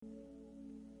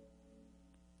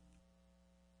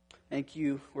Thank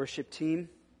you, worship team.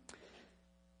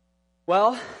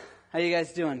 Well, how you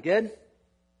guys doing? Good?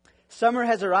 Summer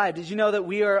has arrived. Did you know that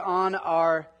we are on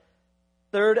our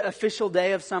third official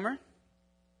day of summer?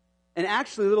 And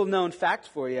actually, a little known fact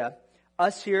for you,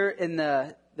 us here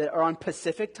that are on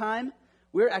Pacific time,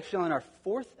 we're actually on our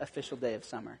fourth official day of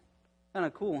summer. Kind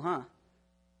of cool, huh?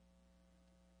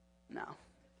 No.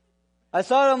 I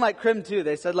saw it on Crim too.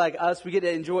 They said us, we get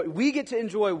to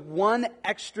enjoy one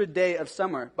extra day of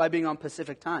summer by being on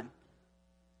Pacific time.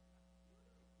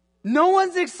 No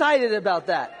one's excited about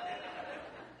that.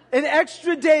 An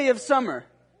extra day of summer.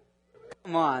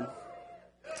 Come on.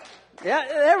 Yeah,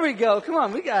 there we go. Come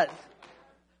on,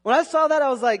 when I saw that, I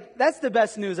was like, that's the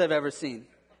best news I've ever seen.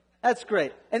 That's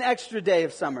great. An extra day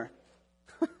of summer.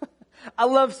 I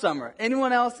love summer.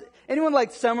 Anyone else? Anyone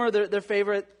like summer, their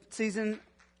favorite season?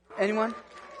 Anyone?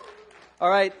 All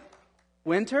right.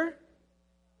 Winter?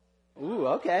 Ooh,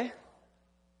 okay.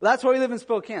 Well, that's why we live in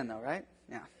Spokane, though, right?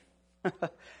 Yeah.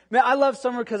 Man, I love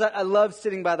summer because I love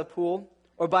sitting by the pool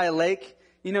or by a lake.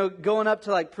 You know, going up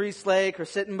to Priest Lake or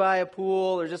sitting by a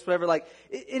pool or just whatever.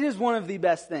 It is one of the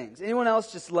best things. Anyone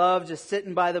else just love just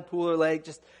sitting by the pool or lake,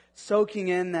 just soaking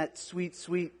in that sweet,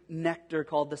 sweet nectar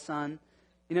called the sun?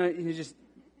 You know, you just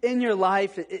in your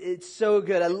life, it's so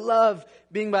good. I love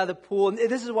being by the pool. And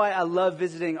this is why I love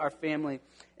visiting our family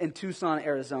in Tucson,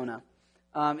 Arizona.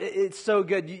 It's so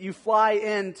good. You fly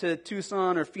into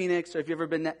Tucson or Phoenix, or if you've ever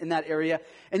been in that area,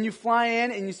 and you fly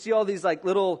in and you see all these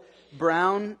little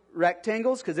brown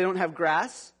rectangles because they don't have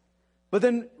grass. But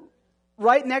then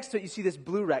right next to it, you see this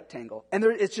blue rectangle. And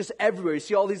it's just everywhere. You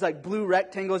see all these blue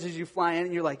rectangles as you fly in,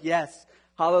 and you're like, yes,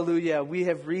 hallelujah, we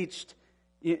have reached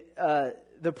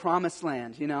the promised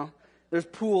land, you know. There's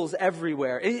pools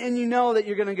everywhere. And you know that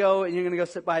you're going to go and you're going to go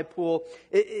sit by a pool.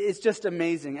 It's just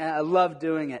amazing. I love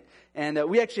doing it. And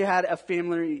we actually had a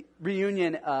family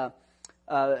reunion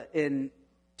in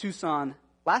Tucson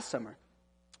last summer.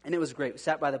 And it was great. We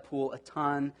sat by the pool a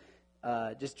ton,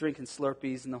 just drinking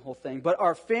Slurpees and the whole thing. But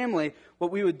our family,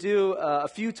 what we would do a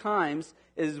few times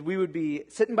is we would be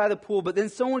sitting by the pool, but then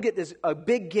someone would get a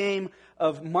big game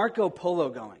of Marco Polo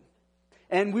going.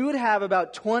 And we would have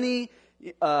about 20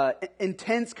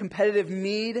 intense competitive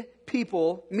meads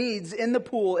in the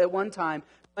pool at one time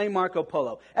playing Marco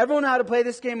Polo. Everyone know how to play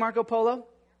this game, Marco Polo?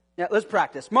 Yeah, let's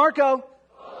practice. Marco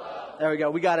Polo. There we go.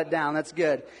 We got it down. That's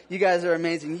good. You guys are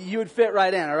amazing. You would fit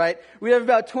right in, all right? We have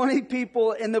about 20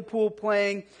 people in the pool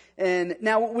playing. And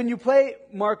now when you play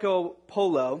Marco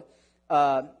Polo,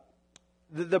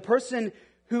 the person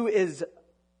who is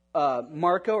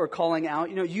Marco or calling out,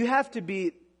 you have to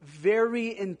be very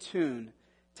in tune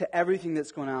to everything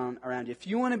that's going on around you. If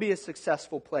you want to be a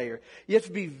successful player, you have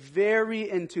to be very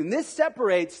in tune. This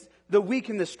separates the weak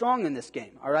and the strong in this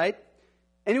game, all right?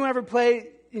 Anyone ever play,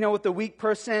 with the weak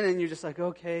person and you're just like,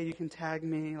 okay, you can tag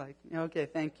me. Okay,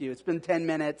 thank you. It's been 10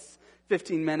 minutes,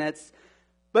 15 minutes.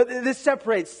 But this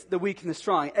separates the weak and the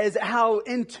strong, as how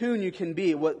in tune you can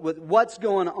be with what's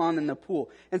going on in the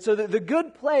pool. And so the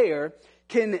good player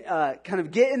can kind of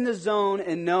get in the zone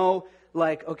and know,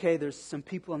 okay, there's some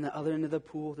people on the other end of the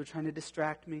pool. They're trying to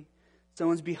distract me.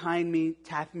 Someone's behind me,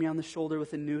 tapping me on the shoulder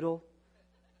with a noodle.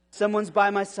 Someone's by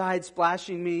my side,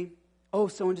 splashing me. Oh,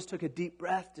 someone just took a deep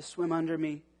breath to swim under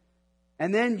me.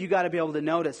 And then you got to be able to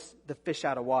notice the fish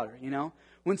out of water,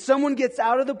 When someone gets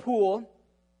out of the pool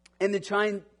and they try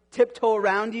and tiptoe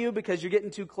around you because you're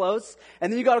getting too close,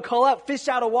 and then you got to call out fish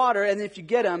out of water, and if you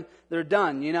get them, they're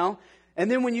done, And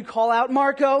then when you call out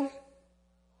Marco,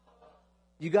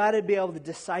 you got to be able to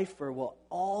decipher where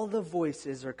all the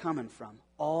voices are coming from,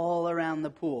 all around the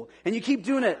pool. And you keep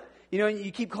doing it.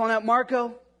 You keep calling out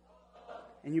Marco,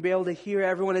 and you'll be able to hear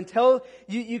everyone until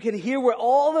you can hear where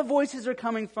all the voices are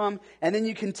coming from, and then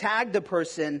you can tag the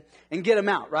person and get them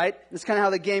out, right? That's kind of how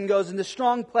the game goes, and the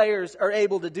strong players are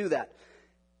able to do that.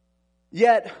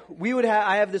 Yet,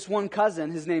 I have this one cousin,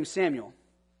 his name's Samuel.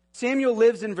 Samuel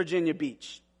lives in Virginia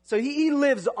Beach. So he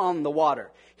lives on the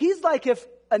water. He's like if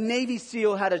a Navy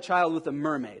SEAL had a child with a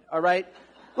mermaid, all right?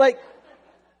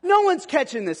 No one's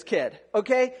catching this kid,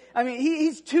 okay? I mean,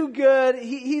 he's too good.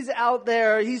 He's out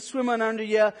there. He's swimming under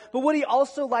you. But what he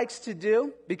also likes to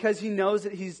do, because he knows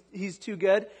that he's too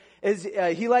good, is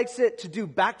he likes it to do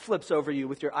backflips over you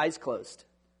with your eyes closed.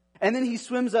 And then he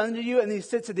swims under you, and he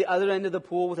sits at the other end of the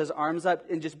pool with his arms up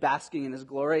and just basking in his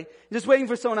glory, just waiting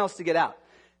for someone else to get out.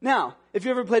 Now, if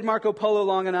you ever played Marco Polo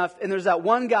long enough and there's that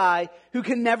one guy who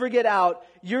can never get out,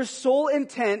 your sole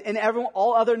intent and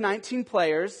all other 19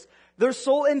 players, their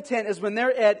sole intent is when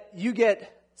they're you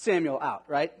get Samuel out,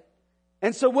 right?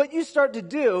 And so what you start to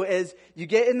do is you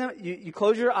get you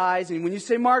close your eyes, and when you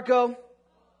say Marco,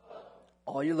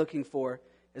 all you're looking for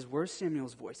is where's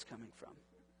Samuel's voice coming from?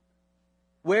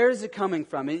 Where is it coming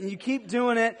from? And you keep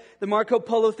doing it, the Marco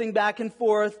Polo thing back and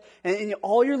forth, and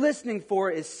all you're listening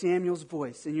for is Samuel's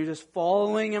voice. And you're just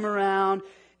following him around.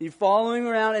 You're following him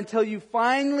around until you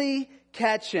finally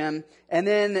catch him. And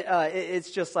then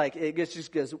it's just like,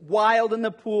 just goes wild in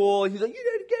the pool. And he's like, you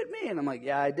didn't get me. And I'm like,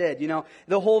 yeah, I did.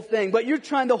 The whole thing. But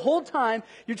the whole time,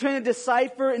 you're trying to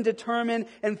decipher and determine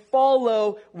and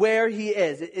follow where he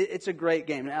is. It's a great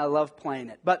game. And I love playing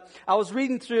it. But I was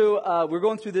reading through, we're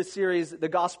going through this series, the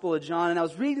Gospel of John. And I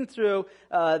was reading through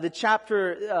the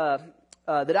chapter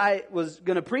that I was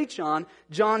going to preach on,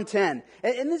 John 10.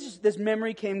 And this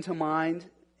memory came to mind.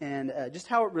 And just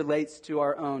how it relates to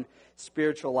our own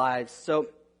spiritual lives. So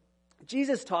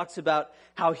Jesus talks about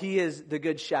how he is the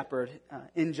good shepherd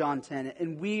in John 10.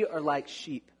 And we are like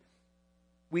sheep.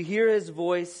 We hear his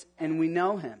voice and we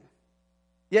know him.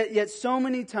 Yet so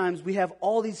many times we have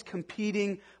all these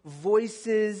competing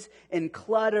voices and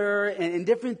clutter and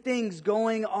different things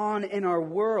going on in our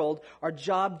world. Our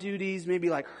job duties, maybe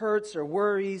like hurts or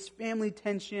worries, family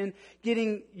tension,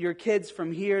 getting your kids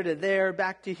from here to there,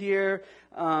 back to here.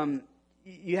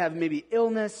 You have maybe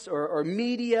illness or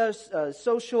media,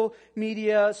 social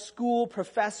media, school,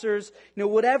 professors,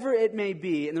 whatever it may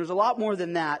be. And there's a lot more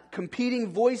than that.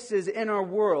 Competing voices in our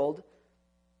world.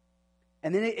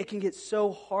 And then it can get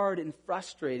so hard and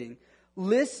frustrating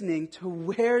listening to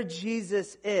where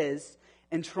Jesus is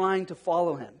and trying to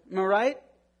follow him. Am I right?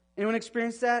 Anyone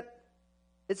experience that?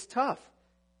 It's tough.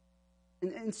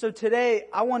 And so today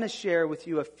I want to share with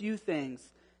you a few things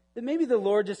that maybe the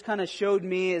Lord just kind of showed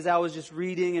me as I was just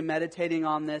reading and meditating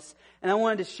on this. And I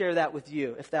wanted to share that with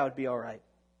you, if that would be all right.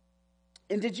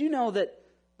 And did you know that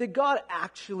God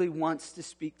actually wants to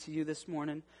speak to you this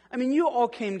morning? I mean, you all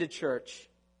came to church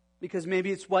because maybe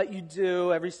it's what you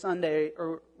do every Sunday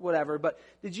or whatever. But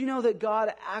did you know that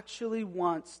God actually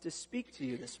wants to speak to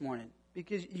you this morning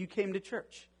because you came to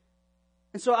church?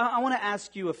 And so I want to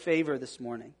ask you a favor this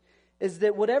morning, is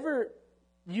that whatever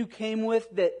you came with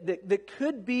that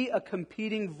could be a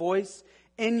competing voice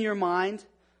in your mind,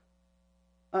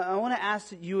 I want to ask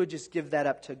that you would just give that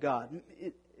up to God.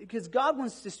 Because God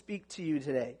wants to speak to you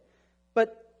today.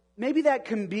 But maybe that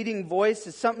competing voice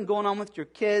is something going on with your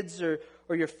kids or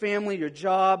your family, your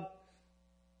job,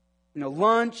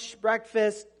 lunch,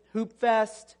 breakfast, hoop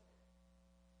fest.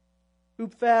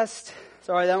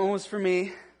 Sorry, that one was for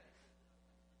me.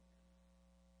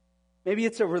 Maybe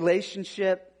it's a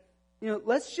relationship.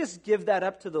 Let's just give that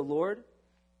up to the Lord.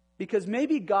 Because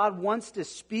maybe God wants to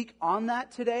speak on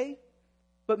that today,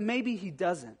 but maybe he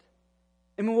doesn't.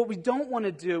 And what we don't want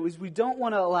to do is we don't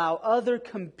want to allow other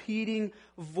competing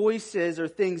voices or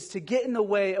things to get in the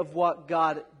way of what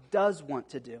God does want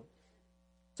to do.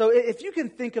 So if you can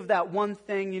think of that one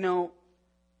thing,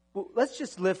 let's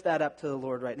just lift that up to the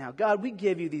Lord right now. God, we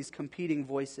give you these competing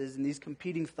voices and these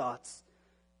competing thoughts.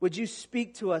 Would you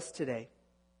speak to us today?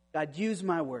 God, use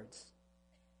my words.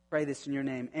 Pray this in your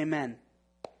name. Amen.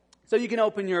 So you can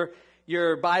open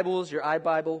your Bibles, your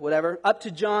iBible, whatever, up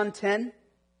to John 10.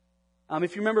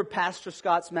 If you remember Pastor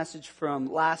Scott's message from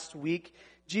last week,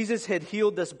 Jesus had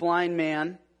healed this blind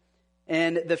man,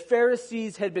 and the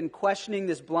Pharisees had been questioning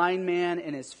this blind man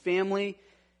and his family,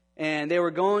 and they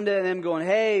were going to them going,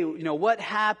 hey, what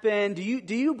happened? Do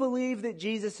you believe that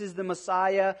Jesus is the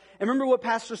Messiah? And remember what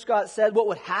Pastor Scott said, what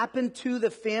would happen to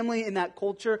the family in that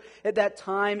culture at that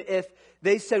time if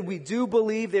they said, we do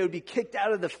believe, they would be kicked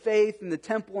out of the faith and the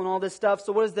temple and all this stuff.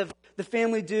 So what does the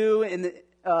family do? And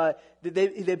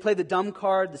they play the dumb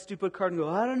card, the stupid card, and go,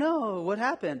 I don't know, what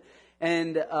happened?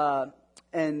 And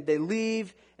they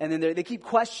leave, and then they keep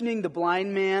questioning the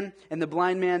blind man, and the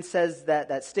blind man says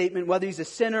that statement, whether he's a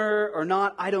sinner or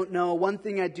not, I don't know. One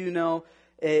thing I do know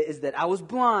is that I was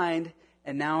blind,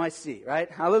 and now I see, right?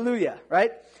 Hallelujah,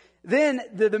 right? Then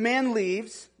the man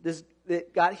leaves,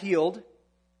 that got healed.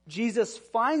 Jesus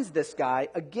finds this guy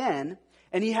again,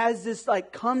 and he has this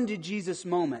come to Jesus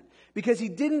moment. Because he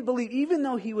didn't believe, even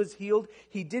though he was healed,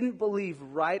 he didn't believe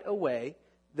right away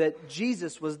that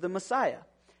Jesus was the Messiah.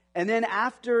 And then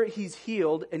after he's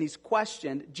healed and he's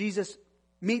questioned, Jesus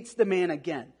meets the man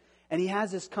again. And he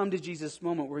has this come to Jesus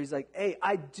moment where he's like, hey,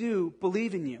 I do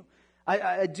believe in you.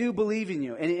 I do believe in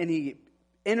you. And he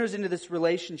enters into this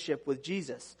relationship with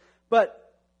Jesus.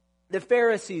 But the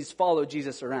Pharisees follow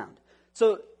Jesus around.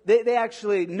 So they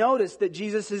actually notice that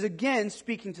Jesus is again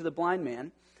speaking to the blind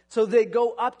man. So they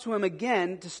go up to him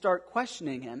again to start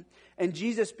questioning him. And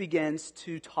Jesus begins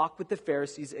to talk with the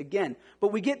Pharisees again.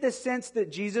 But we get this sense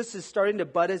that Jesus is starting to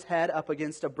butt his head up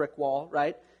against a brick wall,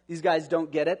 right? These guys don't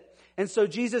get it. And so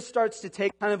Jesus starts to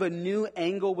take kind of a new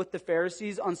angle with the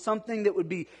Pharisees on something that would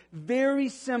be very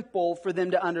simple for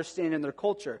them to understand in their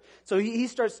culture. So he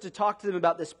starts to talk to them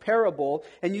about this parable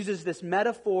and uses this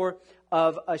metaphor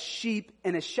of a sheep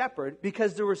and a shepherd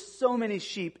because there were so many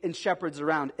sheep and shepherds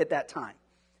around at that time.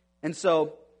 And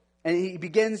so, and he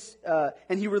begins,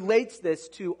 and he relates this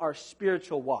to our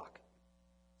spiritual walk.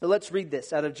 So let's read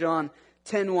this out of John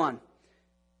 10:1.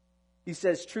 He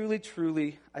says, "Truly,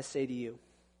 truly, I say to you,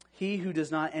 he who does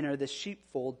not enter the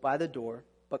sheepfold by the door,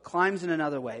 but climbs in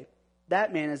another way,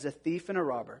 that man is a thief and a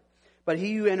robber. But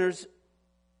he who enters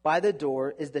by the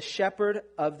door is the shepherd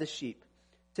of the sheep.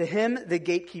 To him the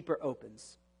gatekeeper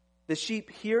opens. The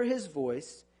sheep hear his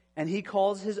voice, and he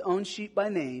calls his own sheep by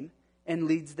name and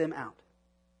leads them out.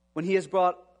 When he has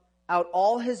brought out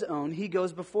all his own, he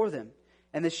goes before them,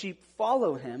 and the sheep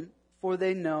follow him, for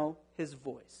they know his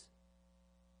voice."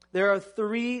 There are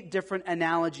 3 different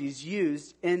analogies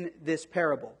used in this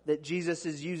parable that Jesus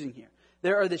is using here.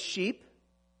 There are the sheep,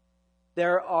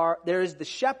 there is the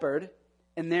shepherd,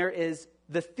 and there is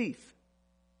the thief.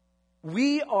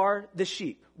 We are the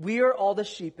sheep. We are all the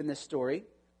sheep in this story.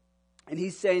 And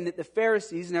he's saying that the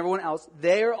Pharisees and everyone else,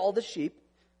 they are all the sheep.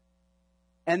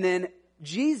 And then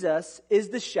Jesus is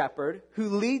the shepherd who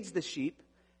leads the sheep.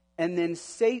 And then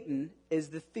Satan is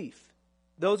the thief.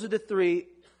 Those are the 3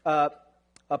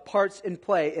 parts in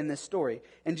play in this story.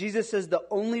 And Jesus says the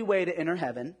only way to enter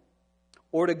heaven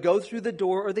or to go through the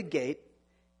door or the gate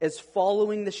is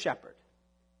following the shepherd.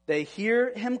 They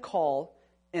hear him call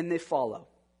and they follow.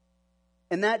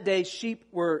 In that day, sheep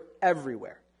were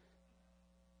everywhere.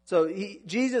 So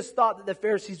Jesus thought that the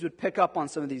Pharisees would pick up on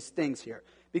some of these things here.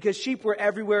 Because sheep were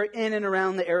everywhere in and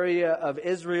around the area of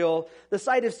Israel. The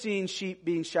sight of seeing sheep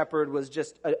being shepherded was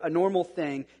just a normal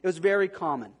thing. It was very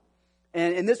common.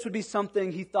 And this would be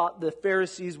something he thought the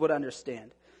Pharisees would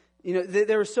understand. You know,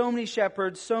 there were so many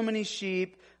shepherds, so many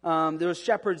sheep. There were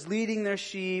shepherds leading their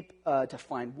sheep to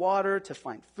find water, to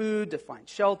find food, to find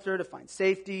shelter, to find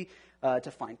safety,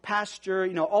 to find pasture.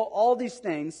 You know, all these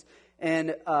things.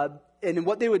 And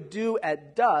what they would do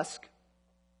at dusk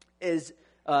is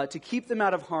to keep them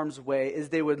out of harm's way is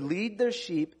they would lead their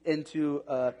sheep into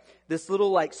this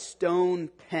little like stone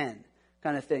pen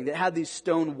kind of thing that had these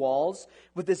stone walls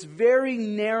with this very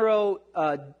narrow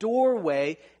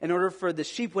doorway in order for the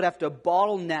sheep would have to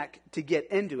bottleneck to get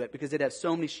into it because they'd have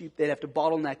so many sheep they'd have to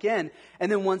bottleneck in.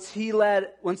 And then once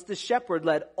the shepherd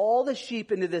led all the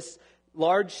sheep into this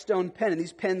large stone pen, and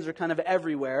these pens are kind of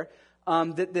everywhere,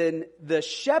 that then the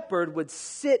shepherd would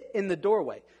sit in the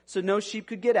doorway. So no sheep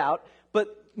could get out,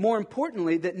 but more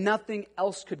importantly, that nothing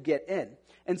else could get in.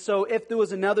 And so if there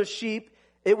was another sheep,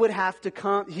 he would have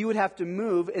to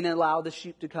move and allow the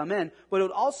sheep to come in, but it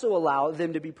would also allow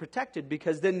them to be protected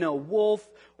because then no wolf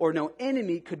or no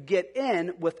enemy could get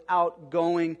in without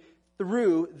going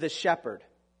through the shepherd.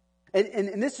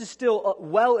 And this is still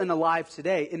well and alive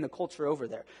today in the culture over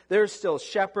there. There are still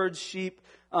shepherds, sheep,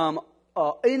 in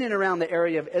and around the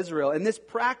area of Israel. And this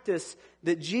practice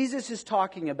that Jesus is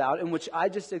talking about, and which I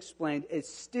just explained,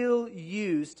 is still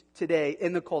used today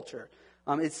in the culture.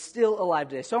 It's still alive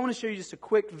today. So I want to show you just a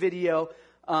quick video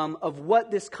of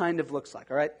what this kind of looks like,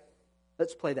 all right?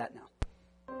 Let's play that now.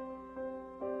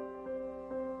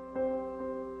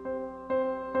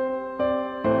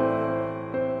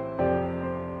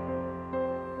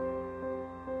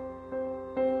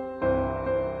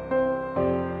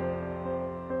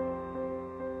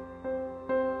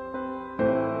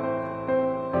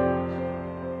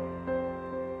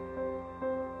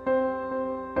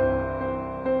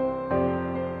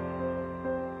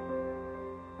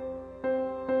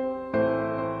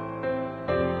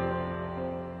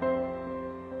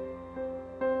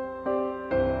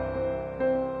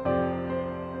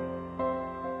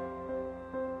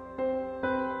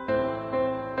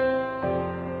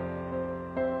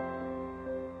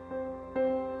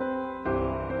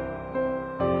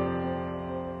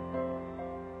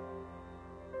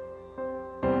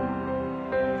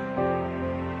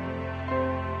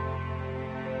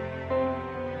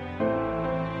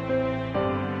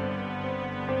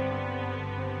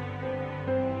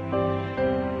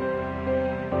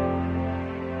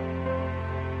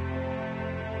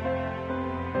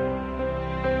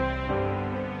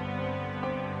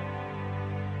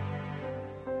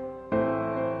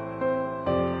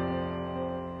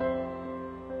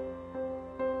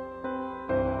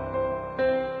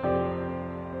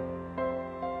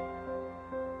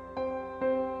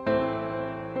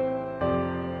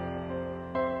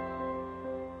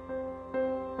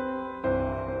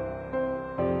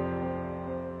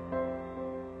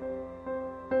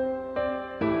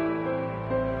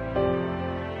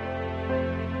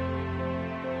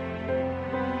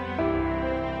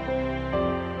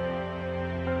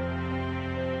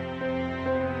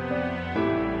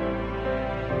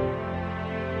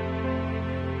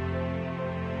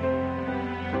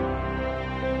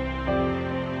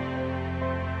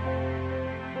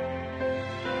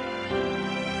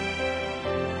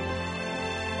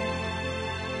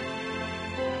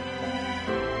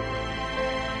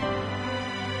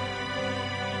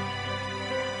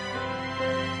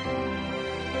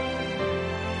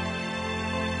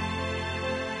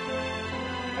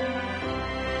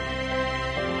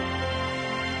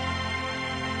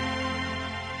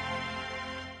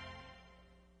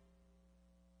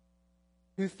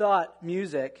 Who thought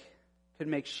music could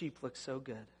make sheep look so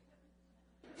good?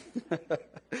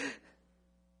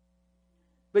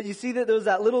 But you see that there was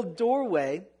that little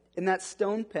doorway in that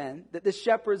stone pen that the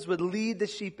shepherds would lead the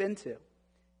sheep into.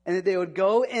 And that they would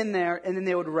go in there and then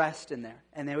they would rest in there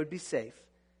and they would be safe.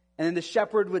 And then the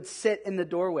shepherd would sit in the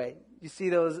doorway. You see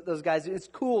those guys. It's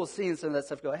cool seeing some of that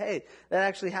stuff go, hey, that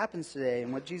actually happens today.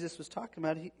 And what Jesus was talking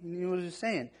about, he knew what he was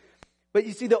saying. But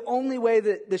you see, the only way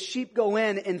that the sheep go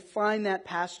in and find that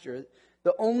pasture,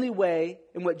 the only way,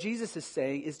 and what Jesus is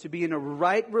saying, is to be in a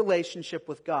right relationship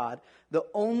with God. The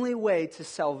only way to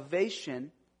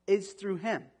salvation is through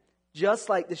Him. Just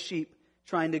like the sheep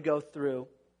trying to go through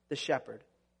the shepherd.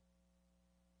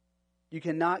 You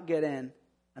cannot get in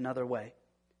another way.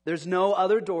 There's no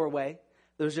other doorway.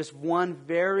 There's just one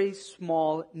very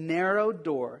small, narrow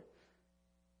door.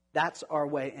 That's our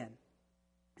way in.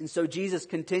 And so Jesus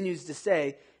continues to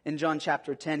say in John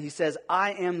chapter 10, He says,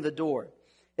 I am the door.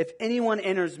 If anyone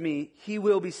enters me, he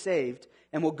will be saved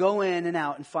and will go in and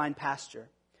out and find pasture.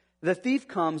 The thief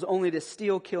comes only to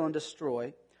steal, kill, and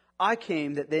destroy. I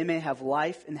came that they may have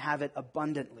life and have it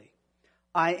abundantly.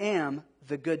 I am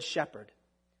the good shepherd.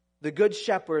 The good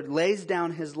shepherd lays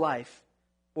down his life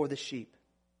for the sheep.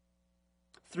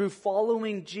 Through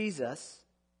following Jesus,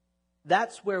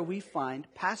 that's where we find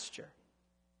pasture.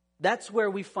 That's where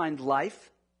we find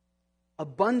life,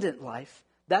 abundant life.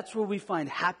 That's where we find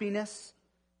happiness,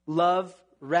 love,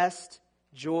 rest,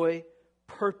 joy,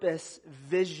 purpose,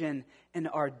 vision, and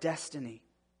our destiny.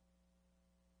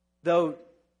 Though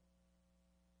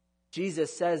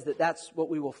Jesus says that that's what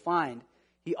we will find,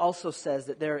 He also says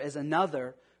that there is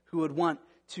another who would want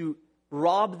to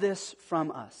rob this from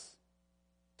us,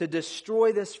 to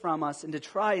destroy this from us, and to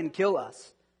try and kill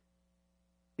us.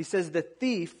 He says the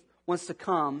thief wants to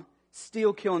come,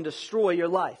 steal, kill, and destroy your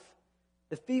life.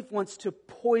 The thief wants to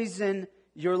poison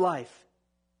your life.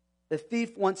 The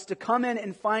thief wants to come in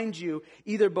and find you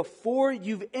either before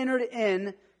you've entered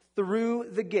in through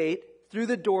the gate, through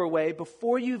the doorway,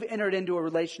 before you've entered into a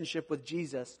relationship with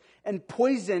Jesus, and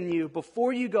poison you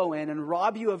before you go in and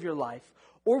rob you of your life.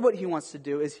 Or what he wants to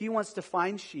do is he wants to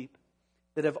find sheep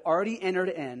that have already entered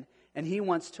in, and he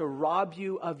wants to rob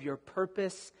you of your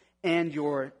purpose and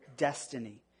your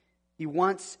destiny. He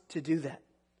wants to do that.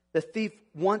 The thief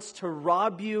wants to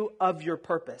rob you of your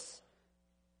purpose.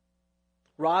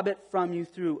 Rob it from you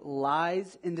through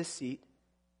lies and deceit.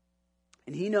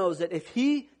 And he knows that if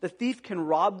the thief can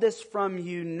rob this from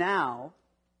you now,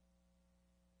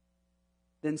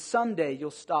 then someday you'll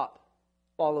stop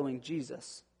following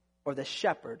Jesus or the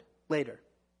shepherd later.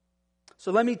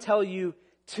 So let me tell you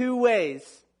 2 ways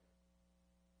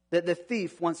that the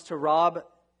thief wants to rob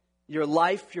your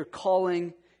life, your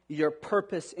calling, your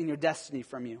purpose, and your destiny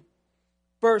from you.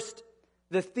 First,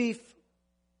 the thief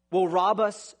will rob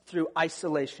us through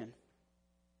isolation.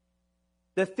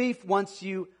 The thief wants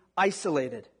you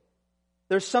isolated.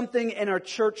 There's something in our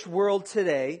church world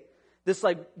today, this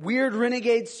like weird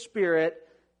renegade spirit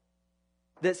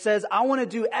that says, I want to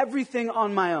do everything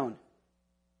on my own.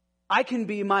 I can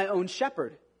be my own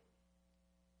shepherd.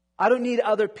 I don't need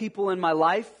other people in my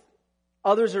life,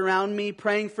 others around me,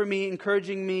 praying for me,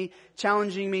 encouraging me,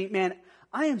 challenging me. Man,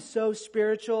 I am so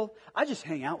spiritual. I just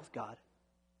hang out with God.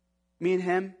 Me and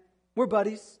Him, we're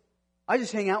buddies. I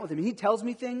just hang out with Him. He tells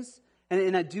me things,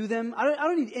 and I do them. I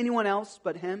don't need anyone else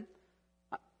but Him.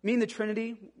 Me and the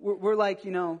Trinity, we're like,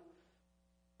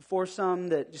 foursome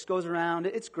that just goes around.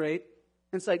 It's great.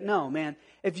 And it's like, no, man.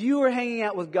 If you were hanging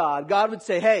out with God, God would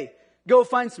say, hey, go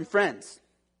find some friends.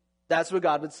 That's what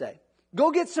God would say.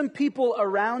 Go get some people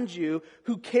around you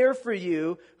who care for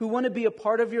you, who want to be a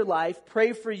part of your life,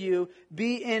 pray for you,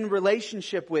 be in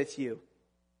relationship with you.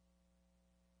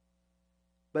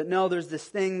 But no, there's this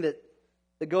thing that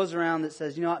goes around that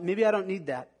says, maybe I don't need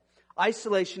that.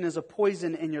 Isolation is a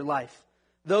poison in your life.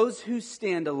 Those who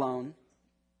stand alone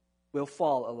will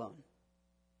fall alone.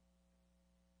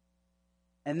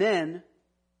 And then,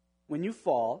 when you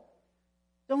fall,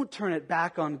 don't turn it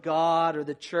back on God or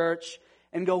the church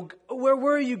and go, where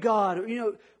were you, God?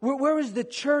 Or, where was the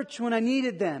church when I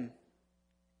needed them?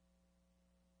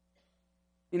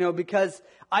 Because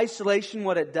isolation,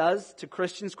 what it does to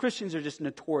Christians are just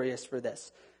notorious for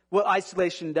this. What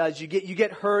isolation does, you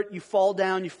get hurt, you fall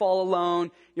down, you fall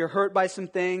alone, you're hurt by some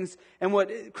things. And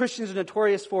what Christians are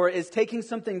notorious for is taking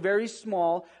something very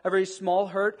small, a very small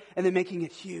hurt, and then making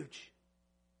it huge.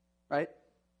 Right?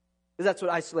 Because that's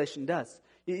what isolation does.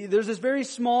 There's this very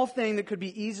small thing that could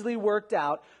be easily worked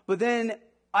out, but then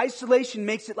isolation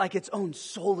makes it like its own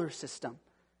solar system.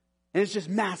 And it's just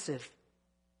massive.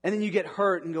 And then you get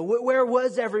hurt and go, where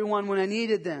was everyone when I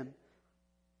needed them?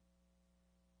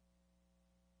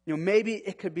 Maybe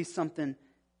it could be something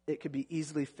that could be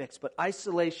easily fixed. But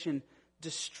isolation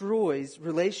destroys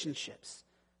relationships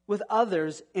with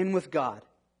others and with God.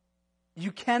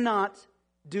 You cannot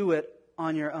do it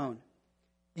on your own.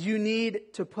 You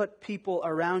need to put people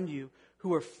around you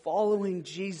who are following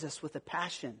Jesus with a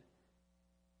passion.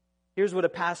 Here's what a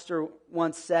pastor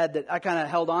once said that I kind of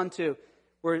held on to,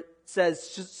 where it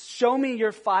says, show me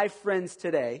your 5 friends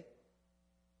today,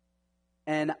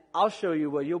 and I'll show you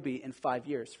where you'll be in 5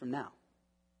 years from now.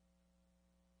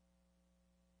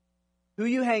 Who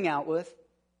you hang out with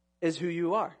is who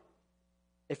you are.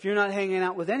 If you're not hanging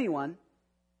out with anyone,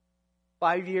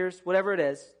 5 years, whatever it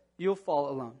is, you'll fall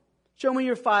alone. Show me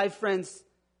your 5 friends,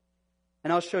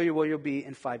 and I'll show you where you'll be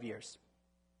in 5 years.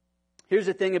 Here's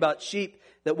the thing about sheep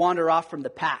that wander off from the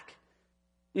pack.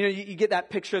 You get that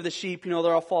picture of the sheep, they're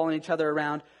all following each other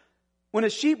around. When a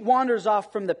sheep wanders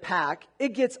off from the pack, it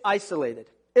gets isolated.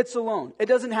 It's alone. It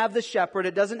doesn't have the shepherd.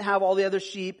 It doesn't have all the other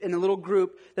sheep in a little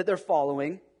group that they're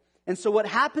following. And so what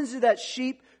happens to that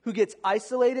sheep who gets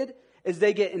isolated is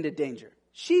they get into danger.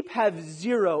 Sheep have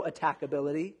zero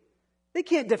attackability. They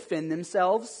can't defend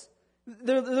themselves.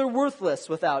 They're worthless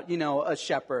without, a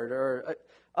shepherd or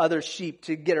other sheep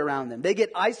to get around them. They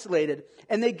get isolated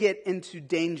and they get into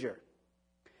danger.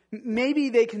 Maybe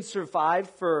they can survive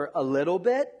for a little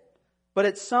bit, but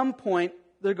at some point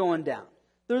they're going down.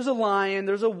 There's a lion,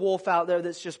 there's a wolf out there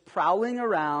that's just prowling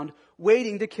around,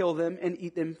 waiting to kill them and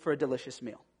eat them for a delicious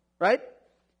meal. Right?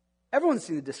 Everyone's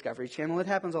seen the Discovery Channel. It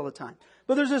happens all the time.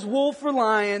 But there's this wolf or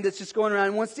lion that's just going around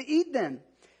and wants to eat them.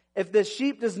 If the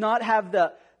sheep does not have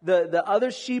the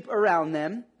other sheep around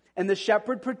them and the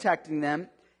shepherd protecting them,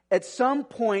 at some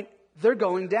point they're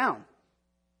going down.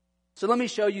 So let me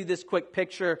show you this quick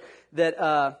picture that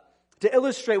to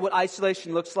illustrate what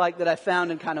isolation looks like that I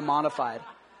found and kind of modified.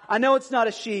 I know it's not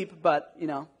a sheep, but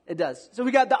it does. So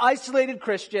we got the isolated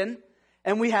Christian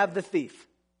and we have the thief.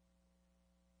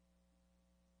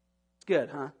 It's good,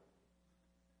 huh?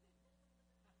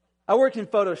 I work in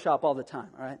Photoshop all the time,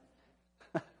 all right?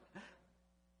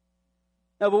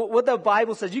 No, but what the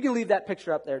Bible says, you can leave that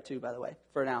picture up there too, by the way,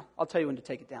 for now. I'll tell you when to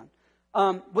take it down.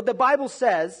 What the Bible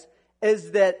says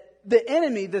is that the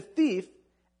enemy, the thief,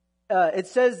 it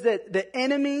says that the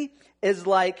enemy is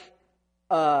like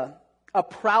a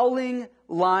prowling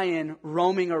lion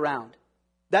roaming around.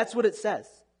 That's what it says.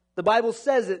 The Bible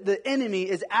says that the enemy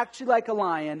is actually like a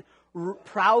lion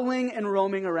prowling and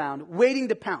roaming around, waiting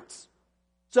to pounce.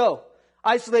 So,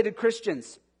 isolated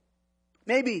Christians,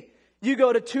 maybe you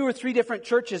go to 2 or 3 different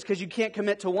churches because you can't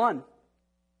commit to one.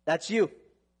 That's you.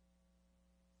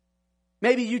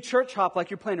 Maybe you church hop like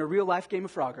you're playing a real life game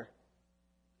of Frogger.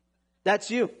 That's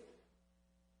you.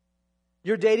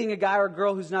 You're dating a guy or a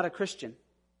girl who's not a Christian.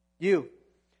 You.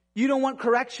 You don't want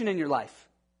correction in your life.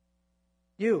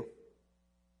 You.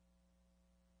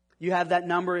 You have that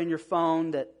number in your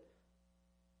phone that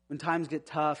when times get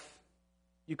tough,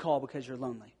 you call because you're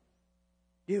lonely.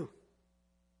 You.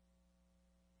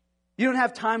 You don't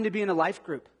have time to be in a life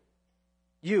group.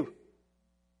 You.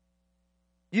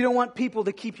 You don't want people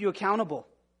to keep you accountable.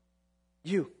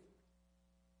 You.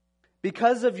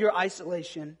 Because of your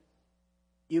isolation,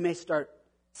 you may start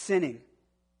sinning.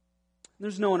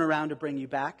 There's no one around to bring you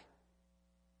back.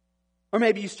 Or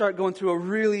maybe you start going through a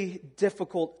really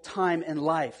difficult time in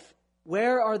life.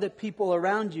 Where are the people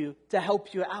around you to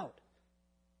help you out?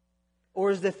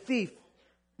 Or is the thief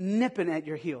nipping at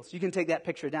your heels? You can take that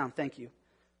picture down. Thank you.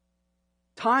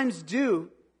 Times do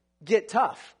get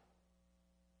tough.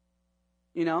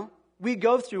 We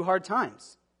go through hard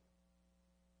times.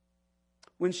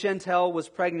 When Chantel was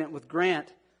pregnant with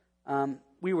Grant,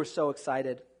 we were so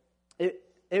excited.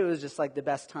 It was just like the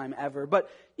best time ever. But,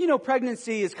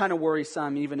 pregnancy is kind of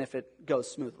worrisome even if it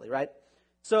goes smoothly, right?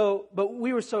 But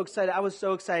we were so excited. I was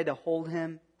so excited to hold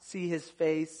him, see his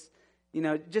face,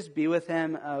 just be with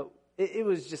him. We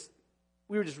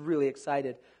were just really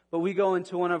excited. But we go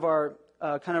into one of our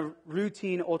kind of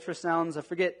routine ultrasounds. I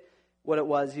forget what it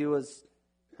was. He was,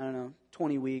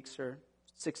 20 weeks or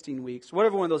 16 weeks,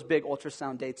 whatever one of those big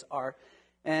ultrasound dates are.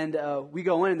 And we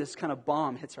go in and this kind of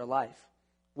bomb hits our life,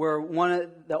 where one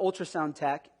of the ultrasound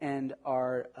tech and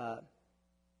our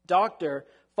doctor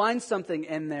finds something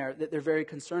in there that they're very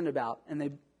concerned about.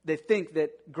 And they think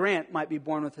that Grant might be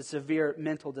born with a severe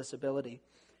mental disability.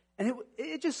 And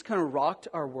it just kind of rocked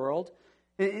our world.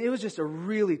 It was just a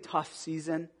really tough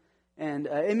season. And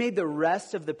it made the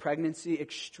rest of the pregnancy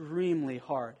extremely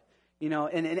hard.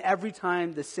 And every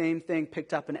time the same thing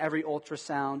picked up in every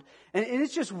ultrasound. And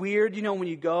it's just weird, when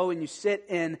you go and you sit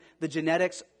in the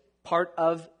genetics part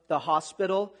of the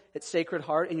hospital at Sacred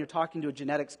Heart and you're talking to a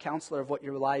genetics counselor of what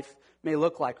your life may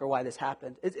look like or why this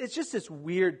happened. It's just this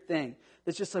weird thing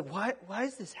that's just like, why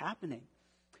is this happening?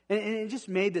 And it just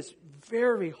made this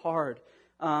very hard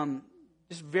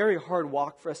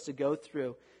walk for us to go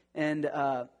through. And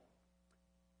I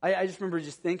just remember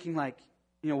just thinking like,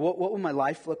 what would my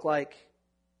life look like?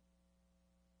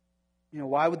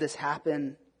 Why would this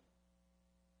happen?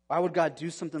 Why would God do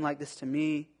something like this to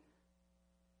me?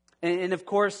 And of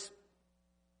course,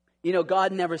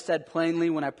 God never said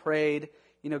plainly when I prayed,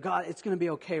 God, it's going to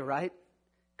be okay, right?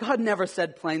 God never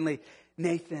said plainly,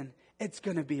 Nathan, it's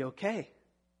going to be okay.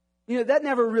 That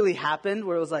never really happened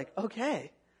where it was like,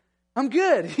 okay, I'm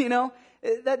good.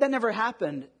 That never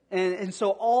happened. And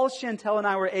so all Chantel and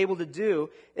I were able to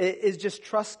do is just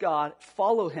trust God,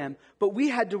 follow Him. But we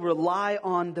had to rely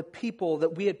on the people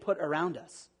that we had put around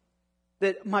us.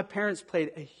 That my parents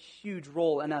played a huge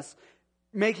role in us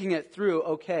making it through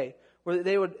okay. Where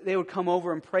they would come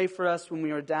over and pray for us when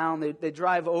we were down. They'd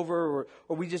drive over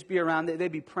or we'd just be around.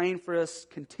 They'd be praying for us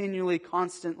continually,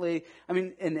 constantly.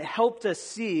 And it helped us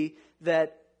see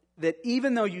that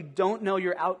even though you don't know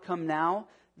your outcome now,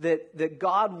 that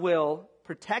God will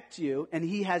protect you and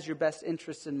He has your best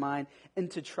interests in mind,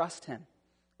 and to trust Him.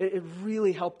 It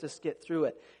really helped us get through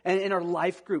it. And our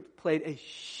life group played a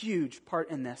huge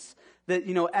part in this. That,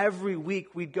 every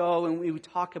week we'd go and we would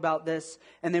talk about this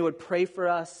and they would pray for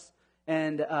us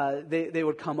and they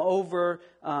would come over.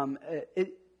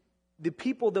 The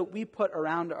people that we put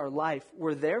around our life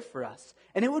were there for us.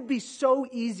 And it would be so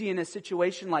easy in a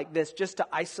situation like this just to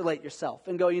isolate yourself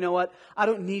and go, you know what? I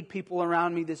don't need people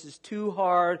around me. This is too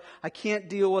hard. I can't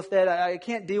deal with it. I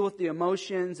can't deal with the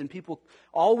emotions and people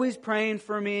always praying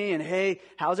for me and, hey,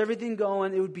 how's everything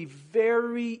going? It would be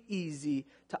very easy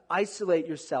to isolate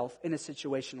yourself in a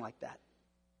situation like that.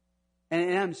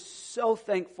 And I'm so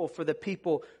thankful for the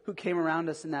people who came around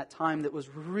us in that time that was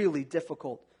really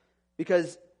difficult,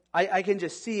 because I can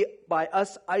just see by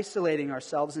us isolating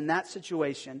ourselves in that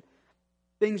situation,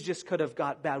 things just could have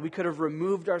got bad. We could have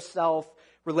removed ourselves.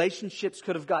 Relationships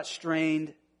could have got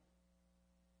strained.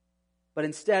 But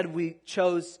instead, we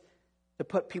chose to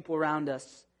put people around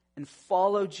us and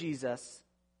follow Jesus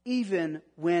even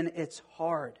when it's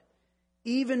hard.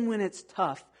 Even when it's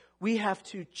tough, we have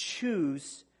to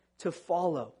choose to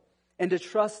follow and to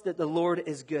trust that the Lord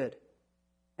is good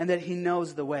and that He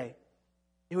knows the way.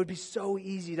 It would be so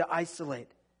easy to isolate.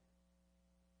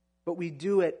 But we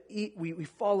do it, we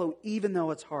follow even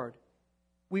though it's hard.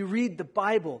 We read the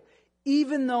Bible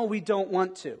even though we don't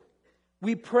want to.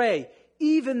 We pray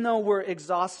even though we're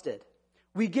exhausted.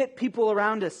 We get people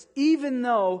around us even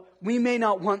though we may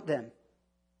not want them.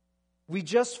 We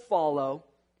just follow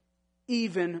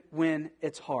even when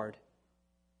it's hard.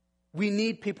 We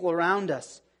need people around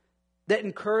us that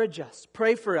encourage us,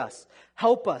 pray for us,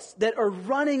 help us, that are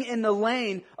running in the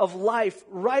lane of life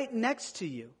right next to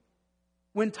you.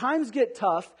 When times get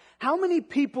tough, how many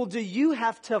people do you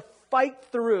have to fight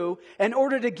through in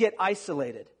order to get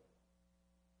isolated?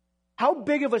 How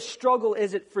big of a struggle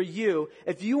is it for you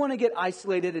if you want to get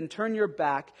isolated and turn your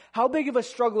back? How big of a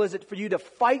struggle is it for you to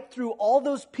fight through all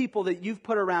those people that you've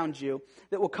put around you,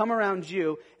 that will come around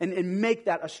you and make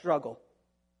that a struggle?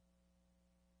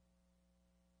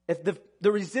 If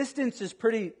the resistance is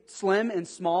pretty slim and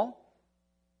small,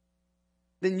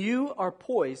 then you are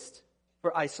poised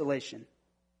for isolation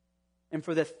and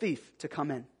for the thief to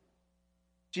come in.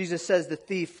 Jesus says the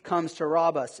thief comes to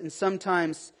rob us, and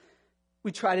sometimes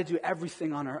we try to do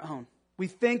everything on our own. We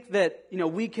think that,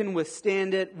 we can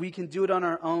withstand it, we can do it on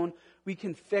our own, we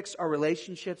can fix our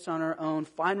relationships on our own,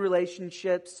 find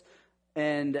relationships,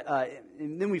 and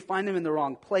then we find them in the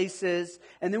wrong places,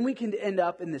 and then we can end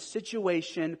up in this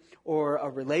situation or a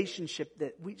relationship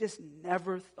that we just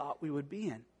never thought we would be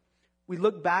in. We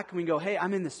look back and we go, hey,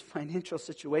 I'm in this financial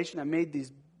situation. I made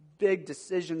these big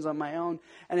decisions on my own,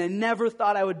 and I never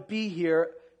thought I would be here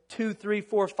 2, 3,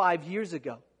 4, 5 years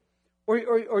ago.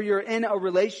 Or you're in a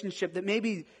relationship that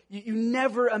maybe you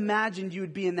never imagined you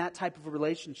would be in that type of a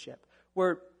relationship,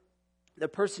 where the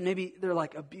person, maybe they're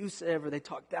like abusive or they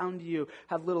talk down to you,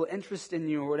 have little interest in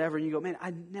you or whatever, and you go, man,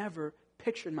 I never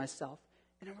pictured myself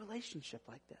in a relationship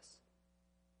like this.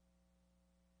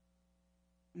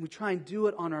 And we try and do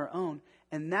it on our own,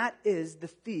 and that is the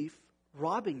thief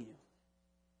robbing you.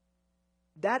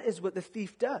 That is what the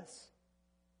thief does.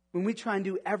 When we try and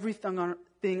do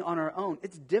everything on our own,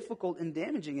 it's difficult and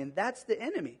damaging, and that's the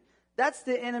enemy. That's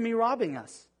the enemy robbing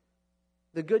us.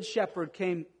 The good shepherd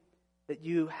came that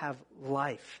you have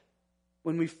life.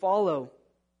 When we follow,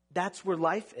 that's where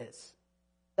life is.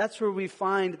 That's where we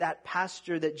find that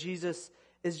pasture that Jesus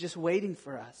is just waiting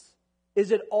for us.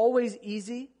 Is it always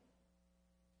easy?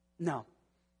 No,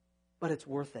 but it's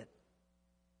worth it.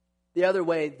 The other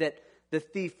way that the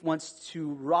thief wants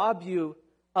to rob you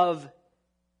of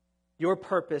your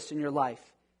purpose in your life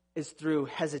is through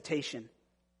hesitation.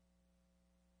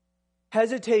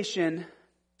 Hesitation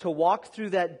to walk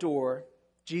through that door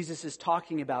Jesus is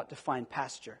talking about to find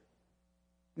pasture.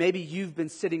 Maybe you've been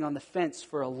sitting on the fence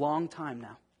for a long time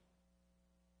now.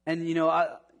 And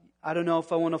I don't know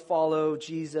if I want to follow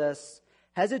Jesus.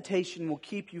 Hesitation will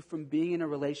keep you from being in a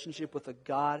relationship with a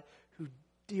God who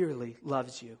dearly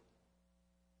loves you.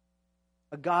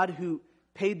 A God who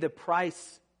paid the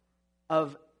price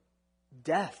of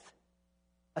death,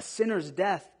 a sinner's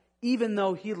death, even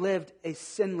though he lived a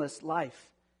sinless life.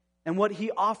 And what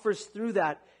he offers through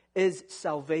that is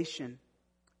salvation.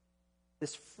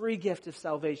 This free gift of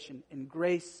salvation in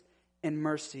grace and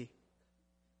mercy.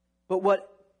 But what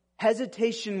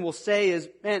hesitation will say is,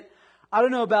 man, I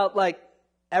don't know about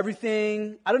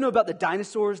everything. I don't know about the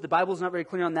dinosaurs. The Bible's not very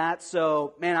clear on that.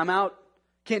 So, man, I'm out.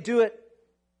 Can't do it.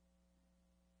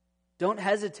 Don't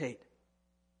hesitate.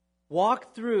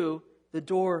 Walk through the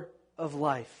door of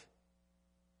life.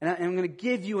 And I'm going to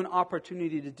give you an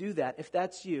opportunity to do that, if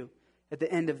that's you, at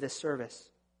the end of this service.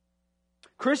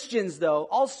 Christians, though,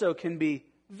 also can be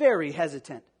very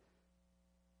hesitant.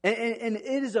 And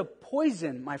it is a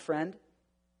poison, my friend.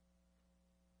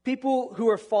 People who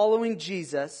are following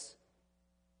Jesus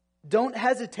don't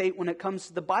hesitate when it comes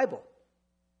to the Bible.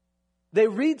 They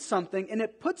read something and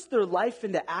it puts their life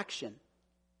into action.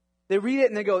 They read it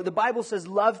and they go, the Bible says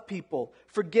love people,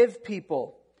 forgive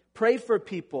people, pray for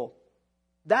people.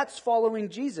 That's following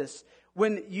Jesus.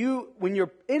 When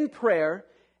you're in prayer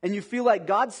and you feel like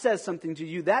God says something to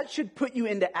you, that should put you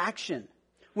into action.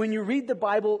 When you read the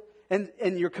Bible and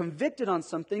you're convicted on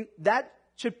something, that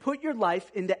should put your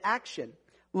life into action.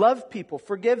 Love people,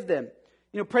 forgive them,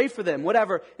 pray for them,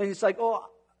 whatever. And it's like, oh,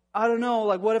 I don't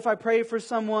know, what if I pray for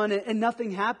someone and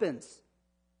nothing happens?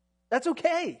 That's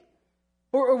okay.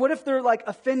 Or what if they're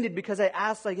offended because I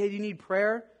asked, hey, do you need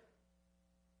prayer?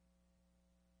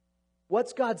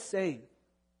 What's God saying?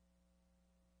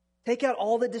 Take out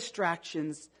all the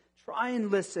distractions, try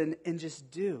and listen, and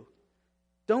just do.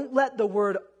 Don't let the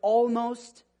word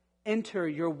almost enter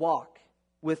your walk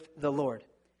with the Lord,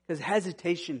 because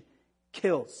hesitation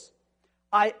kills.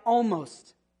 I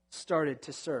almost started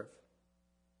to serve.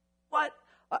 What?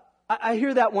 I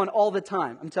hear that one all the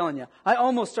time, I'm telling you. I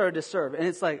almost started to serve, and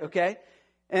it's okay.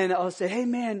 And I'll say, hey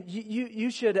man, you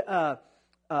should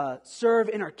serve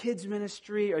in our kids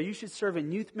ministry, or you should serve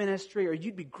in youth ministry, or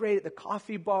you'd be great at the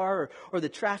coffee bar or the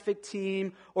traffic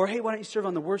team, or hey, why don't you serve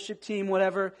on the worship team,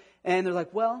 whatever. And they're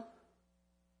like, well,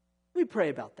 let me pray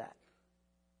about that.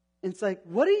 And it's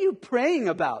what are you praying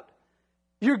about?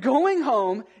 You're going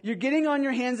home, you're getting on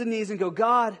your hands and knees and go,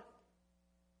 God,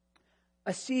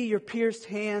 I see your pierced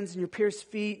hands and your pierced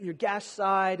feet and your gashed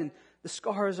side and the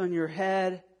scars on your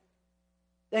head.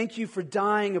 Thank you for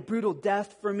dying a brutal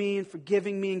death for me and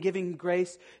forgiving me and giving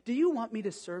grace. Do you want me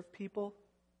to serve people?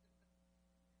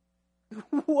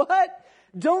 What?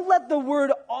 Don't let the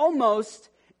word almost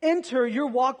enter your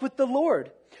walk with the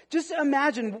Lord. Just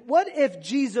imagine, what if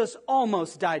Jesus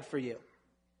almost died for you?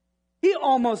 He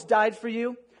almost died for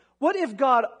you. What if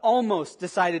God almost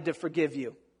decided to forgive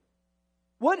you?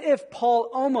 What if Paul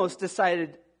almost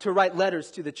decided to write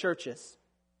letters to the churches?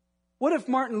 What if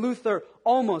Martin Luther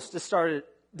almost decided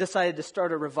to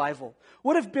start a revival?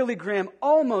 What if Billy Graham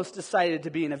almost decided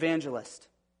to be an evangelist?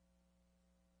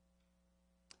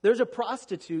 There's a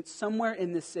prostitute somewhere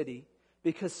in this city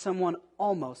because someone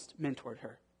almost mentored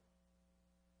her.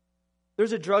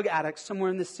 There's a drug addict somewhere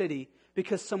in this city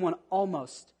because someone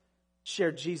almost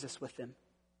shared Jesus with them.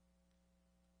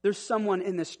 There's someone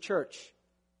in this church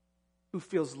who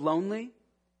feels lonely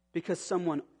because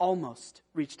someone almost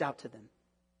reached out to them.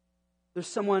 There's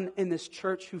someone in this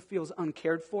church who feels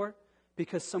uncared for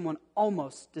because someone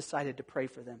almost decided to pray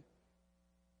for them.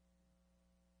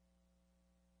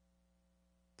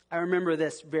 I remember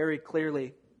this very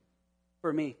clearly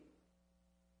for me.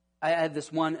 I had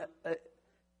this one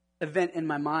event in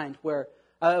my mind where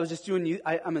I was just doing youth.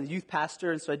 I'm a youth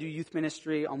pastor, and so I do youth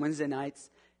ministry on Wednesday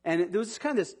nights. And there was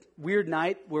kind of this weird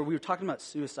night where we were talking about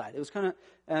suicide. It was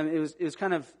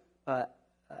kind of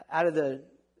out of the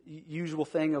usual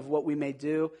thing of what we may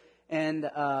do, and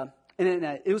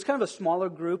it was kind of a smaller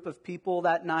group of people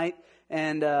that night,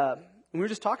 and we were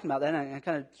just talking about that. And I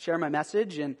kind of share my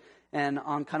message and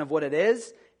on kind of what it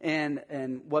is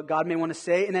and what God may want to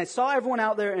say. And I saw everyone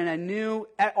out there, and I knew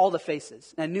all the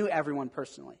faces, and I knew everyone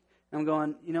personally. And I'm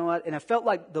going, you know what? And I felt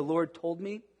like the Lord told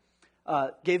me,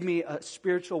 gave me a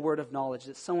spiritual word of knowledge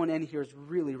that someone in here is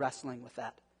really wrestling with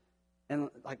that, and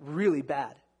really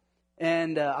bad.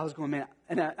 And I was going, man,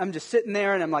 and I'm just sitting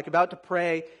there, and I'm like about to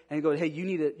pray, and he goes, hey, you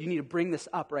need to bring this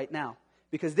up right now,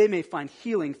 because they may find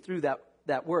healing through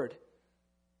that word.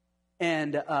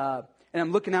 And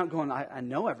I'm looking out going, I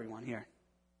know everyone here.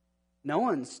 No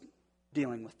one's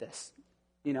dealing with this.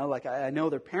 Like I know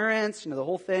their parents, the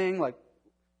whole thing. Like,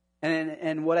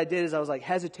 and what I did is I was like,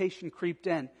 hesitation creeped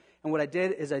in. And what I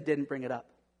did is I didn't bring it up.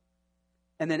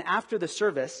 And then after the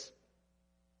service,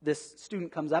 this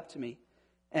student comes up to me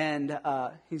and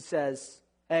he says,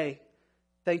 hey,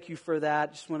 thank you for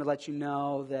that. Just want to let you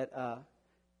know that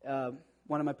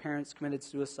one of my parents committed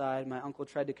suicide. My uncle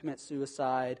tried to commit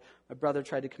suicide. My brother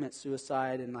tried to commit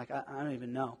suicide. And like, I don't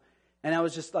even know. And I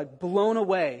was just like blown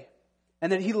away.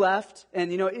 And then he left.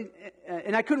 And,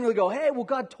 and I couldn't really go, hey, well,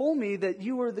 God told me that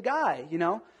you were the guy,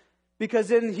 Because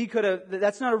then he could have,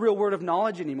 that's not a real word of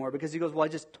knowledge anymore. Because he goes, well, I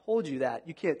just told you that.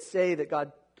 You can't say that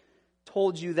God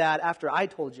told you that after I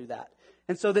told you that.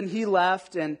 And so then he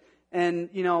left and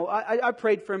I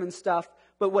prayed for him and stuff.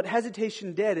 But what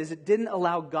hesitation did is it didn't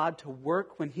allow God to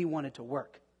work when he wanted to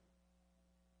work.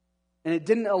 And it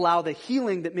didn't allow the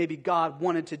healing that maybe God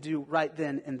wanted to do right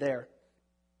then and there.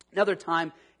 Another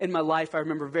time in my life I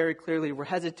remember very clearly where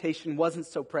hesitation wasn't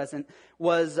so present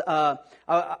was I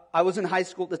was in high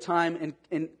school at the time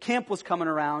and camp was coming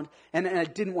around and I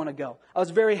didn't want to go. I was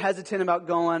very hesitant about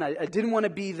going. I didn't want to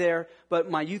be there,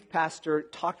 but my youth pastor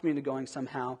talked me into going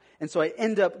somehow. And so I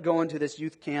ended up going to this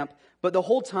youth camp. But the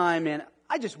whole time, man,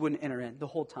 I just wouldn't enter in the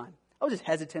whole time. I was just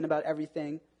hesitant about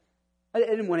everything. I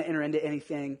didn't want to enter into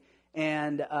anything.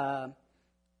 And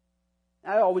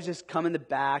I always just come in the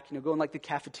back, go in like the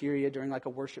cafeteria during like a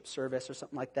worship service or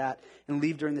something like that and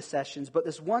leave during the sessions. But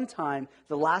this one time,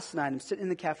 the last night, I'm sitting in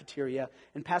the cafeteria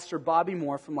and Pastor Bobby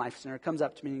Moore from Life Center comes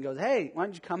up to me and goes, hey, why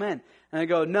don't you come in? And I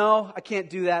go, no, I can't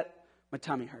do that. My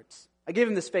tummy hurts. I gave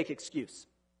him this fake excuse.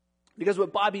 Because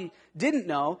what Bobby didn't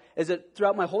know is that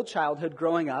throughout my whole childhood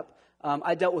growing up,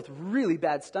 I dealt with really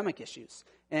bad stomach issues.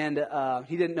 And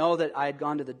he didn't know that I had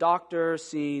gone to the doctor,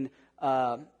 seen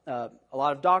a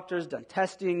lot of doctors, done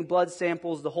testing, blood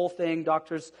samples, the whole thing.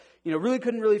 Doctors, really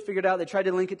couldn't really figure it out. They tried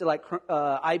to link it to like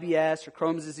IBS or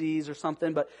Crohn's disease or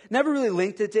something, but never really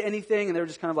linked it to anything. And they were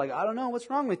just kind of like, I don't know, what's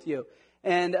wrong with you?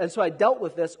 And so I dealt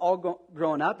with this all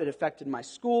growing up. It affected my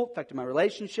school, affected my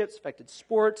relationships, affected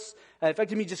sports,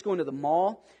 affected me just going to the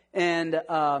mall. And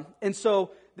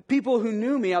so the people who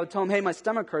knew me, I would tell them, hey, my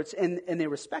stomach hurts, and they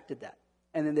respected that.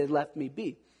 And then they let me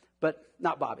be. But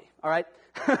not Bobby, all right?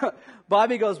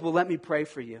 Bobby goes, well, let me pray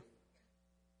for you.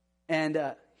 And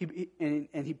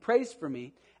he prays for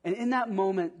me. And in that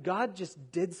moment, God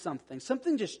just did something.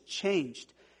 Something just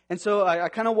changed. And so I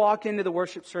kind of walk into the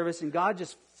worship service, and God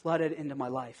just flooded into my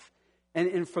life.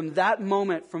 And from that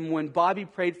moment, from when Bobby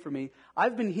prayed for me,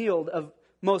 I've been healed of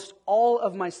most all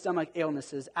of my stomach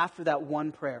illnesses after that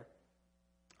one prayer.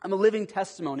 I'm a living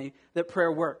testimony that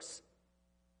prayer works.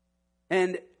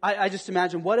 And I just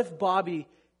imagine, what if Bobby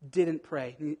didn't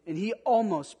pray and he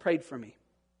almost prayed for me?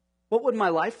 What would my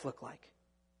life look like?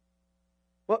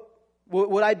 What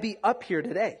would I be up here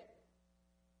today?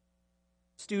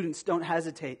 Students, don't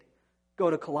hesitate. Go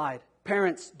to Collide.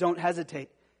 Parents, don't hesitate.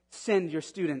 Send your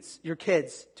students, your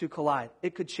kids to Collide.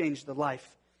 It could change the life.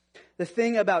 The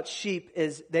thing about sheep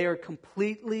is they are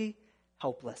completely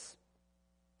helpless.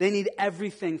 They need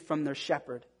everything from their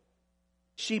shepherd.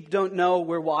 Sheep don't know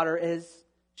where water is.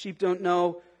 Sheep don't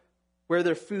know where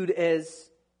their food is.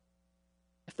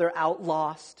 If they're out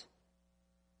lost.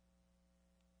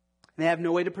 They have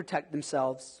no way to protect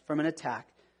themselves from an attack.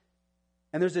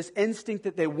 And there's this instinct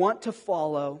that they want to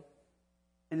follow.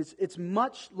 And it's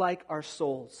much like our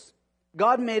souls.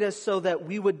 God made us so that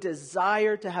we would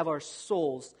desire to have our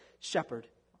souls shepherded.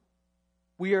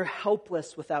 We are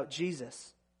helpless without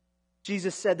Jesus.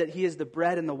 Jesus said that He is the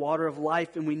bread and the water of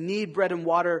life, and we need bread and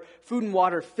water, food and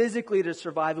water physically to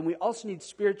survive, and we also need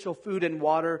spiritual food and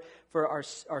water for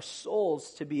our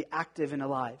souls to be active and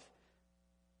alive.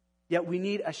 Yet we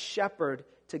need a shepherd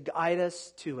to guide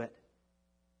us to it.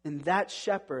 And that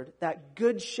shepherd, that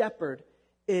good shepherd,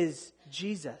 is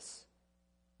Jesus.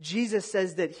 Jesus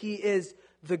says that He is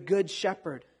the good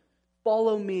shepherd.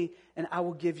 Follow me and I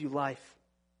will give you life.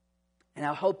 And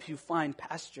I'll help you find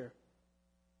pasture.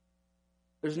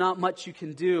 There's not much you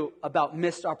can do about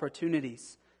missed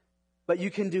opportunities, but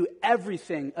you can do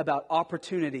everything about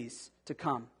opportunities to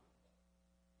come.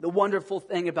 The wonderful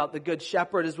thing about the Good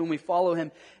Shepherd is when we follow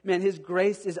Him, man, His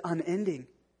grace is unending.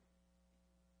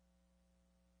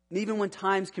 And even when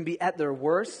times can be at their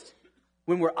worst,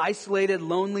 when we're isolated,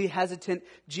 lonely, hesitant,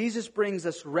 Jesus brings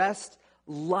us rest,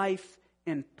 life,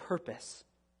 and purpose.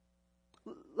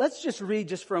 Let's just read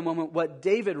just for a moment what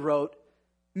David wrote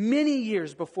many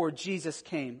years before Jesus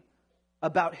came,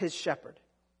 about his shepherd.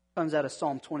 Comes out of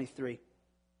Psalm 23.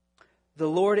 The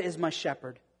Lord is my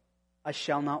shepherd, I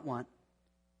shall not want.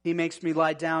 He makes me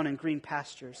lie down in green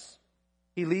pastures.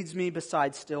 He leads me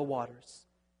beside still waters.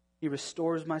 He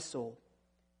restores my soul.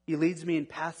 He leads me in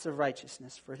paths of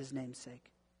righteousness for his name's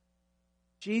sake.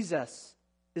 Jesus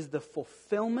is the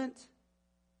fulfillment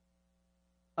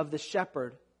of the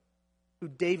shepherd who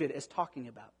David is talking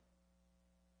about.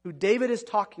 Who David is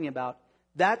talking about,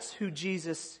 that's who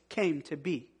Jesus came to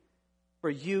be for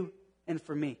you and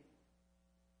for me.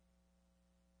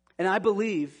 And I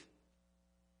believe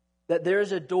that there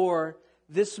is a door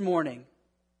this morning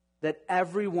that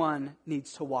everyone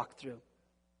needs to walk through.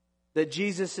 That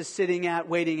Jesus is sitting at,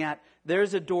 waiting at.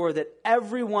 There's a door that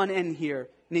everyone in here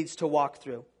needs to walk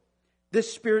through.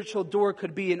 This spiritual door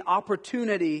could be an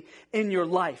opportunity in your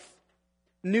life.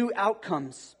 New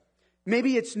outcomes.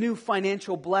 Maybe it's new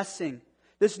financial blessing.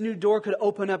 This new door could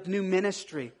open up new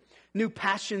ministry, new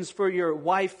passions for your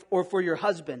wife or for your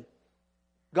husband.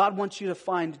 God wants you to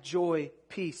find joy,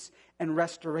 peace, and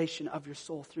restoration of your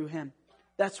soul through him.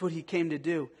 That's what he came to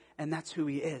do, and that's who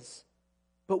he is.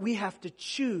 But we have to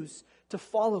choose to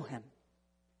follow him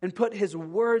and put his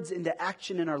words into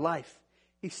action in our life.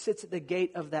 He sits at the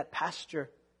gate of that pasture.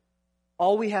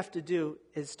 All we have to do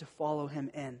is to follow him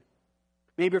in.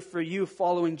 Maybe for you,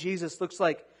 following Jesus looks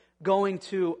like going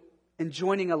to and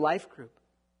joining a life group.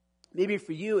 Maybe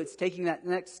for you, it's taking that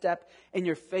next step in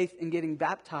your faith and getting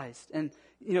baptized and,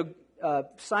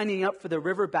 signing up for the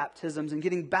river baptisms and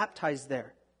getting baptized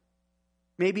there.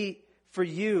 Maybe for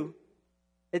you,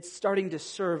 it's starting to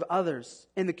serve others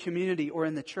in the community or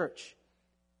in the church.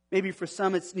 Maybe for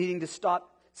some, it's needing to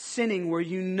stop sinning where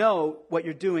you know what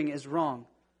you're doing is wrong.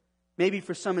 Maybe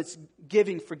for some, it's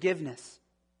giving forgiveness.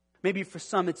 Maybe for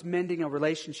some, it's mending a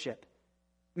relationship.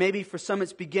 Maybe for some,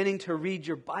 it's beginning to read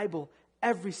your Bible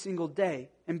every single day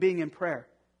and being in prayer.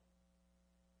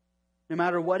 No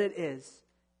matter what it is,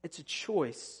 it's a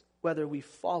choice whether we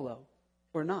follow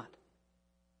or not.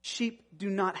 Sheep do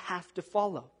not have to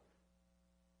follow.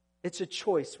 It's a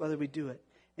choice whether we do it.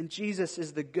 And Jesus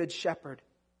is the good shepherd.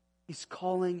 He's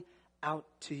calling out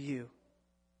to you.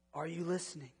 Are you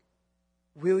listening?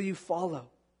 Will you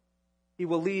follow? He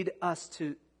will lead us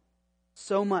to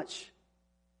so much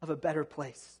of a better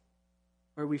place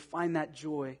where we find that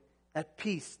joy, that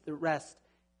peace, the rest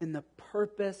in the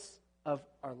purpose of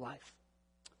our life.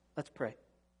 Let's pray.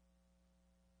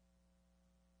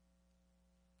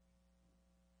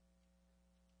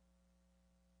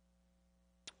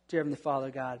 Dear Heavenly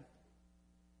Father, God,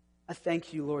 I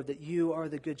thank you, Lord, that you are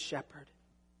the good shepherd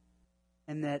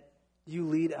and that you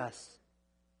lead us.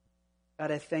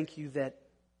 God, I thank you that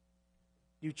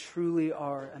you truly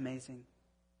are amazing.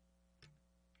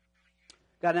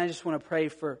 God, and I just want to pray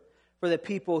for the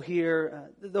people here,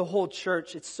 the whole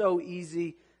church. It's so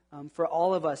easy for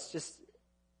all of us just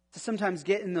to sometimes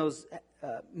get in those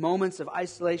moments of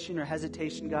isolation or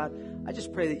hesitation, God. I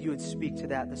just pray that you would speak to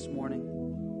that this morning.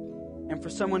 And for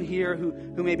someone here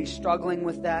who may be struggling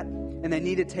with that and they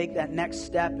need to take that next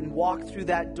step and walk through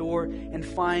that door and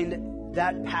find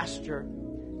that pasture,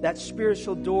 that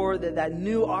spiritual door, that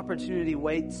new opportunity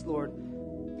waits, Lord.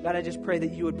 God, I just pray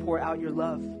that you would pour out your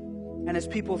love. And as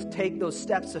people take those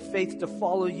steps of faith to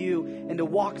follow you and to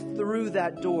walk through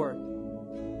that door,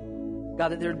 God,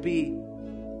 that there'd be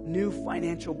new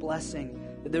financial blessing,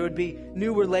 that there would be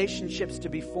new relationships to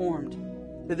be formed,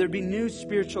 that there'd be new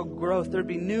spiritual growth, there'd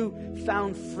be new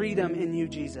found freedom in you,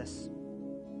 Jesus.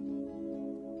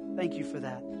 Thank you for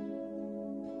that.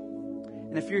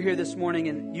 And if you're here this morning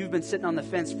and you've been sitting on the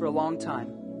fence for a long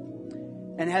time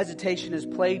and hesitation has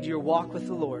plagued your walk with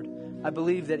the Lord, I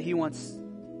believe that he wants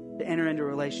to enter into a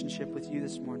relationship with you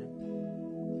this morning.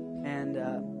 And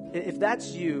if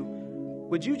that's you,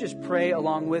 would you just pray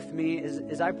along with me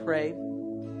as I pray?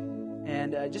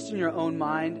 And just in your own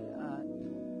mind,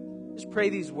 just pray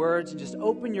these words and just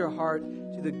open your heart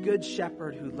to the good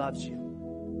shepherd who loves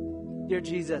you. Dear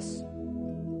Jesus,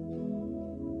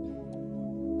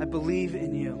 I believe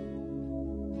in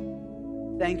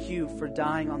you. Thank you for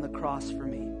dying on the cross for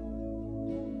me.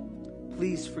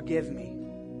 Please forgive me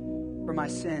for my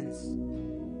sins.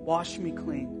 Wash me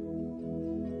clean.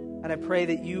 And I pray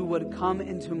that you would come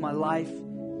into my life,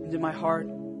 into my heart,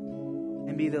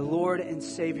 and be the Lord and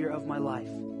Savior of my life.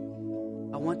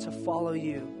 I want to follow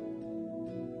you.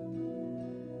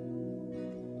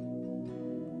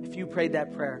 If you prayed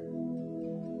that prayer,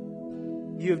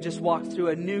 you have just walked through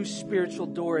a new spiritual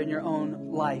door in your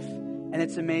own life. And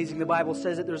it's amazing. The Bible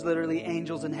says that there's literally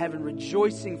angels in heaven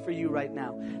rejoicing for you right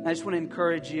now. And I just want to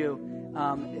encourage you,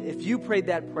 if you prayed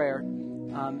that prayer,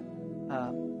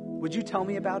 would you tell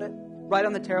me about it? Write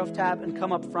on the Tarot tab and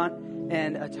come up front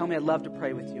and tell me. I'd love to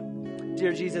pray with you.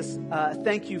 Dear Jesus,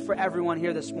 thank you for everyone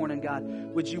here this morning, God.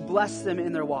 Would you bless them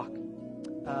in their walk?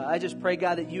 I just pray,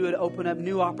 God, that you would open up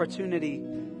new opportunity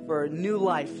for new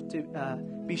life to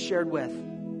be shared with.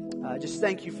 Just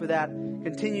thank you for that.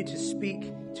 Continue to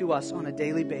speak to us on a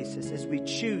daily basis as we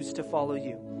choose to follow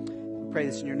you. We pray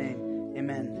this in your name.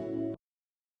 Amen.